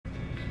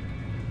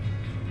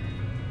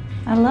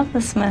I love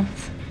the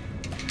Smiths.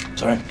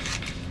 Sorry?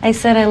 I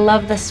said I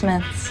love the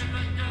Smiths.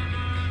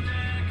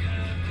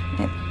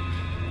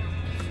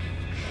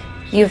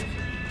 You've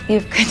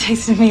good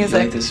taste in music. You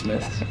like the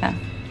Smiths? Yeah.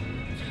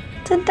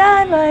 To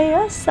die by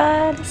your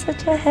side is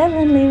such a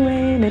heavenly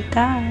way to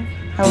die.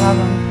 I love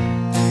them.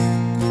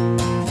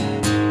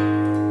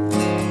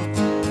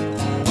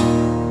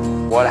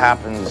 What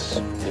happens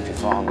if you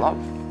fall in love?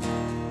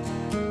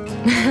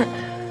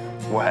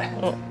 What?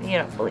 Well, you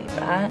don't believe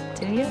that,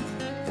 do you?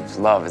 It's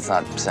love, it's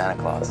not Santa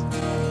Claus.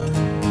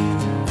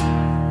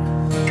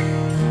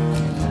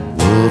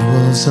 World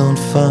was on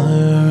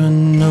fire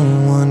and no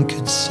one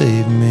could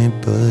save me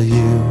but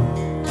you.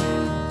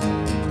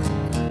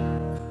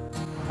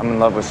 I'm in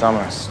love with Summer.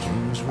 I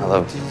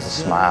love her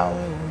smile.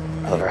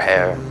 I love her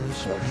hair. I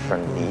love her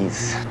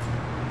knees.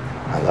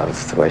 I love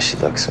the way she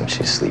looks when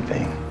she's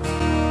sleeping.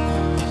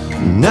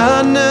 And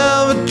I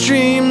never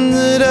dreamed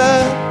that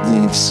I'd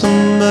need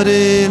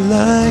somebody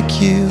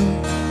like you.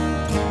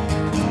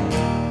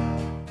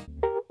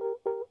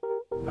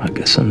 I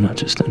guess I'm not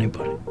just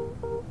anybody.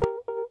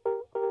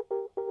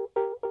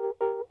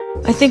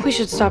 I think we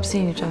should stop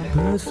seeing each other.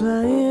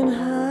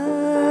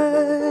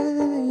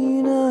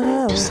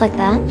 Just like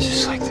that?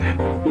 Just like that.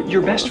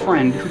 Your best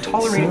friend who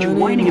tolerated you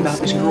whining about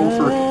this girl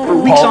for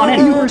weeks on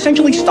end. You were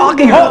essentially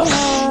stalking her.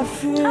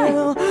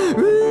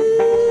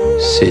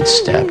 Sid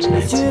stabbed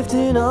Nancy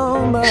 7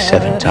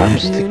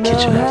 times at the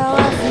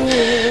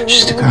kitchenette.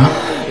 Just a girl.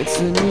 Just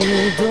a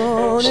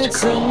girl.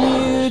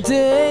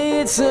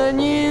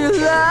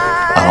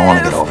 I don't want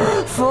to get over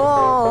her.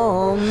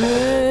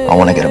 I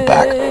want to get her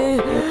back.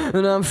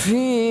 And I'm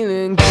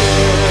feeling good.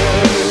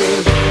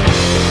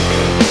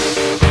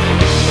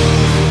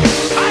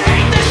 I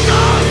hate this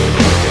song!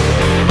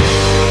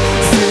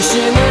 Fish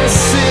in the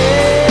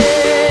sea,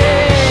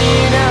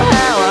 you know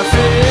how I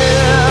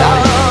feel.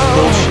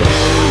 Bullshit.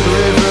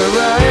 River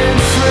running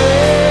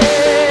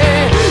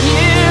free,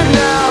 you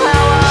know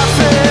how I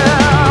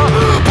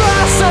feel.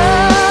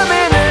 Blossom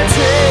in the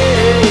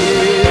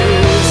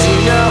trees, you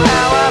know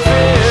how I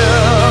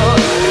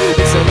feel.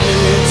 It's a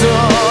new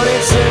dawn,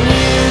 it's a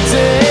new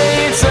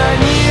day. It's a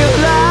new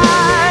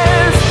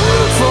life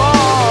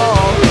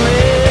for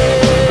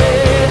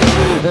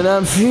me, and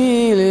I'm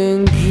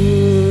feeling good.